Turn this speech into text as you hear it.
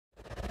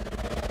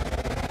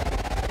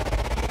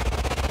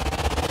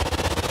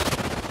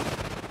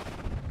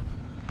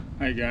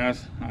Hey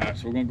guys,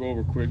 so we're gonna go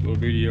over a quick little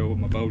video with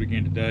my boat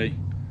again today.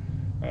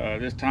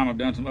 This time I've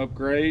done some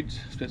upgrades,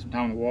 spent some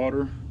time in the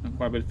water, done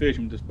quite a bit of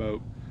fishing with this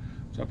boat.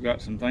 So I've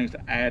got some things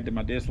to add to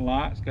my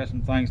dislikes, got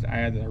some things to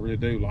add that I really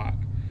do like.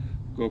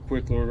 Go a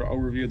quick little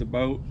overview of the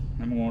boat.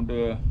 I'm gonna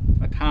do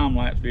a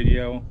time-lapse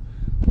video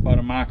about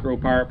a micro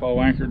power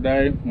pole anchor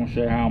today. I'm gonna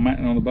show you how I'm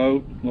mounting on the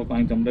boat, little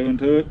things I'm doing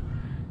to it.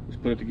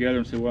 Just put it together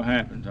and see what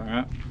happens, all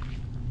right?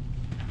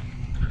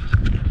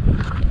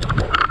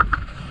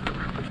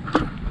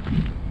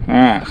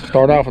 Alright, so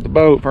start off with the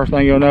boat. First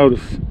thing you'll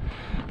notice,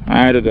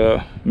 I added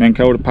a Minn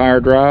Kota power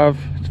drive.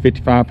 It's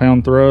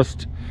 55-pound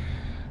thrust.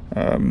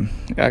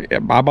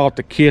 I bought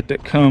the kit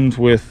that comes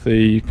with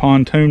the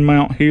pontoon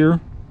mount here.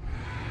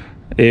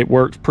 It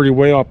works pretty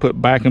well. I put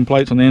backing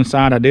plates on the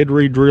inside. I did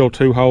re-drill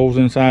 2 holes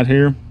inside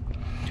here.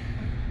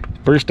 It's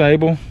pretty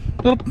stable.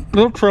 A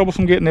little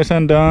troublesome getting this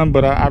undone,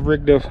 but I've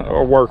rigged a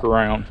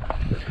workaround.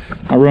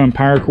 I run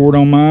paracord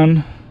on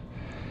mine.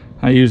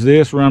 I use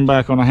this, run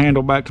back on a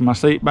handle back to my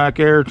seat back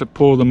there to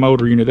pull the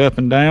motor unit up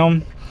and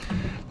down.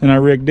 Then I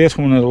rigged this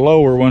one as a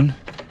lower one,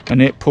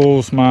 and it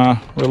pulls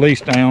my release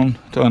down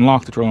to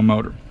unlock the trolling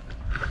motor.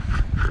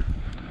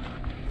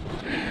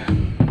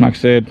 Like I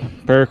said,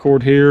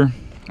 paracord here.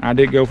 I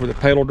did go for the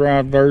pedal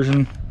drive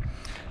version.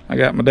 I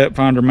got my depth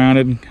finder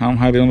mounted. I don't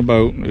have it on the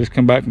boat. I just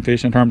come back from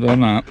fishing terms of the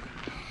night.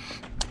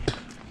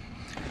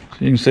 So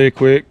you can see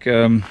quick.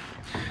 I'm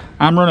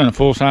running a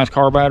full-size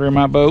car battery in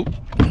my boat.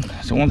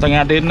 So one thing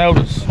I did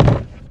notice,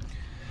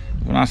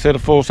 when I set a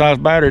full-size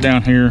battery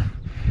down here,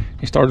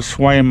 it started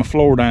swaying my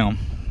floor down.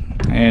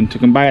 And to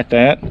combat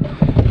that,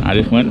 I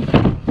just went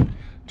and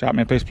chopped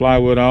me a piece of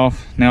plywood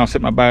off. Now I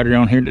set my battery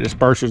on here that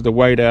disperses the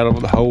weight out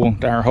of the whole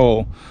entire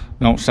hull.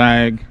 Don't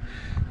sag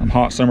on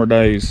hot summer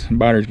days,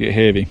 batteries get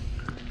heavy.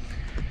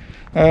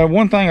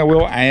 One thing I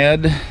will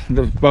add,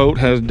 the boat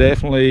has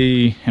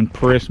definitely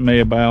impressed me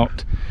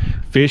about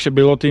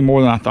fishability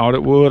more than I thought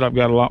it would. I've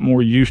got a lot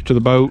more use to the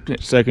boat,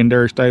 its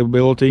secondary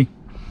stability.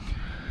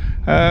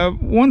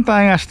 One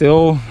thing I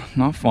still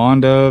not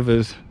fond of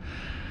is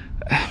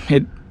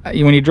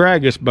when you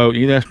drag this boat,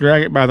 you have to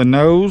drag it by the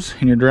nose,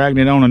 and you're dragging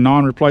it on a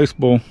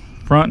non-replaceable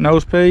front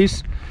nose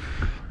piece.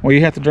 Well,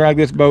 you have to drag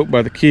this boat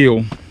by the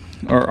keel,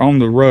 or on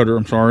the rudder,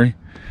 I'm sorry,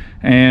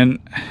 and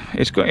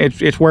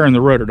it's wearing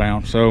the rudder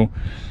down. So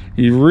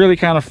you really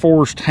kind of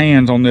forced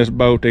hands on this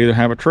boat to either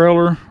have a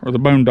trailer or the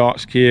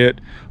Boondocks kit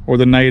or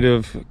the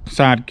Native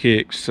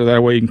sidekicks, so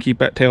that way you can keep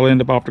that tail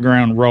end up off the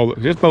ground and roll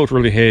it. This boat's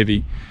really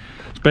heavy,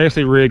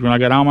 especially rigged. When I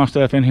got all my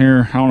stuff in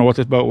here, I don't know what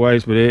this boat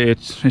weighs, but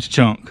it's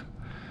chunk.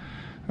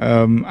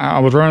 I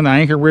was running the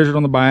anchor wizard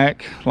on the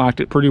back, liked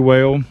it pretty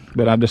well,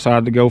 but I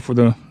decided to go for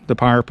the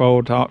power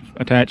pole top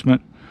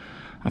attachment.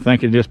 I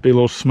think it'd just be a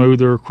little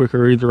smoother,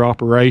 quicker, easier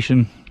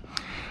operation.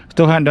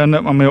 Still haven't done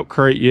up my milk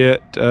crate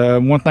yet.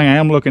 One thing I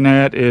am looking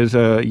at is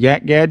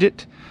Yak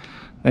Gadget.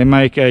 They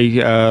make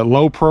a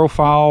low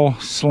profile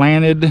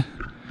slanted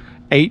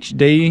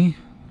HD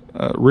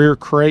rear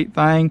crate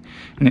thing,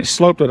 and it's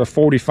sloped at a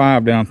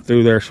 45 down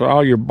through there, so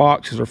all your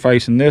boxes are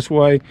facing this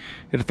way.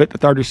 It'll fit the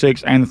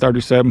 36 and the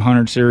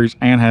 3700 series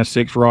and has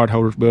 6 rod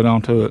holders built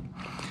onto it.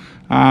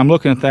 I'm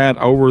looking at that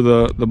over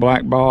the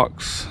black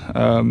box.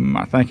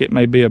 I think it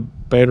may be a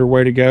better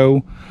way to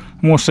go.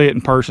 I'm gonna see it in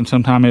person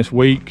sometime this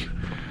week.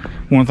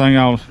 One thing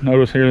I'll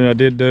notice here that I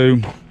did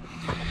do,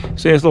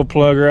 see this little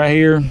plug right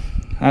here?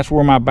 That's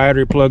where my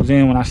battery plugs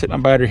in. When I set my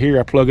battery here,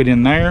 I plug it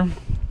in there.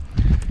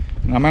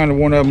 And I mounted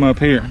one of them up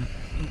here.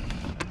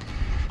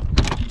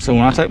 So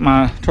when I take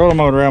my trolling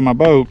motor out of my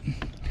boat,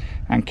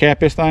 I can cap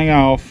this thing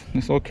off.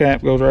 This little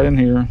cap goes right in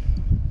here.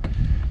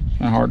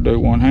 Kind of hard to do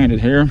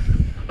one-handed here.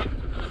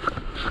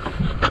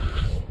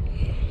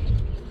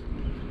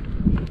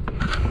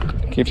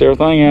 Keeps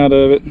everything out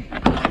of it.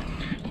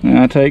 And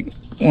I take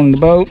one in the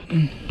boat.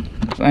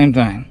 Same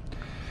thing,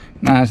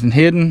 nice and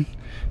hidden.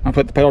 I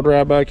put the pedal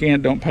drive back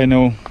in. Don't pay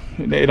no,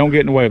 it don't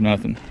get in the way of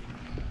nothing.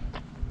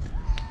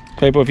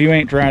 People, if you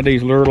ain't tried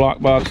these lure lock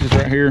boxes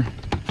right here,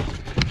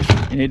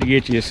 you need to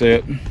get you a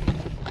set.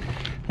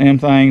 Them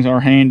things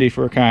are handy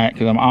for a kayak,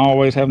 because I'm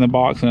always having the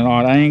box in an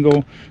odd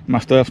angle. My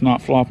stuff's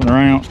not flopping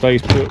around,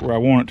 stays put where I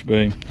want it to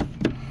be.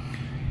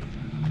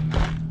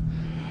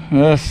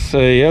 Let's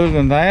see, other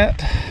than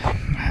that,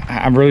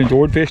 I've really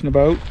enjoyed fishing the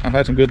boat. I've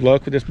had some good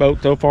luck with this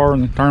boat so far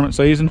in the tournament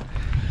season.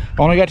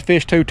 I only got to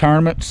fish 2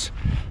 tournaments.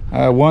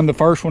 Won the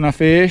first one I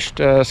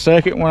fished.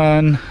 Second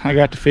one I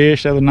got to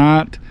fish the other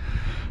night.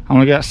 I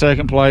only got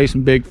second place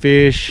in big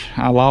fish.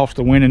 I lost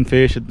the winning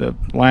fish at the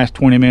last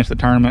 20 minutes of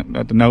the tournament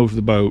at the nose of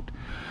the boat.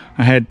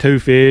 I had 2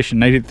 fish and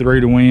needed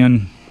 3 to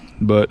win,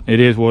 but it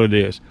is what it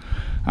is.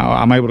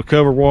 I'm able to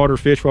cover water,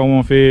 fish where I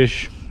want to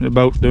fish. The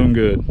boat's doing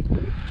good.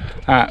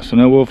 Alright, so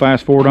now we'll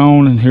fast forward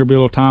on, and here'll be a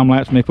little time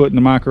lapse of me putting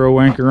the micro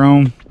anchor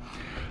on.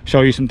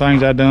 Show you some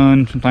things I've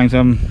done, some things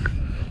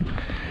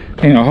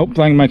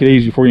hopefully I can make it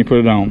easy before you put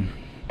it on.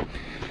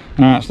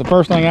 Alright, so the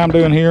first thing I'm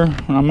doing here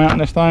when I'm mounting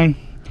this thing,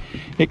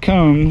 it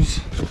comes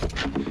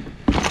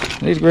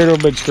these great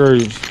old big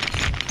screws.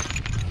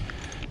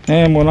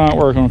 And will not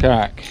work on a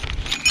kayak.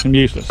 I'm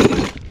useless.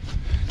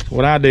 So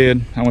what I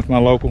did, I went to my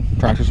local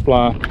Tractor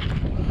Supply.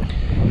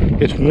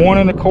 It's 1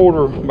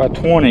 1/4 by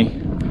 20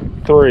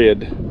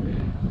 thread,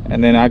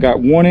 and then I got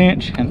 1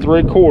 inch and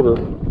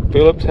 3/4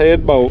 Phillips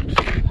head bolts,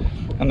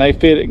 and they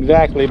fit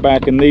exactly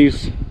back in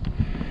these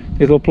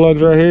little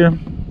plugs right here.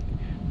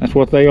 That's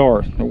what they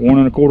are. They're 1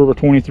 1/4 by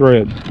 20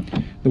 thread.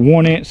 The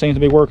 1 inch seems to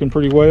be working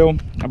pretty well.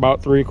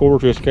 About 3/4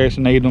 just in case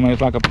I need them.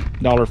 It's like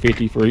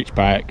 $1.50 for each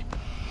pack.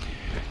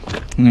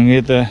 And then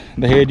get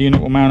the head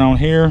unit we'll mount on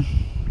here.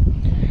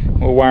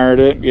 We'll wire it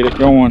up, get it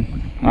going.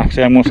 Like I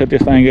said, I'm gonna set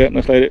this thing up.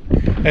 Let's let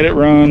it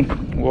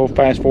run. We'll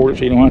fast forward it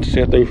so you don't have to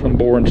sit through some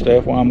boring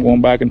stuff while I'm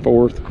going back and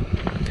forth.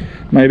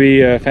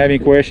 Maybe if you have any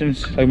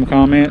questions, leave them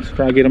comments.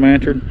 Try to get them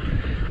answered.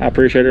 I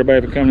appreciate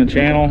everybody for coming to the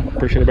channel.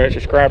 Appreciate everybody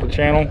subscribing to the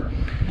channel.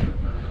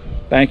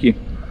 Thank you.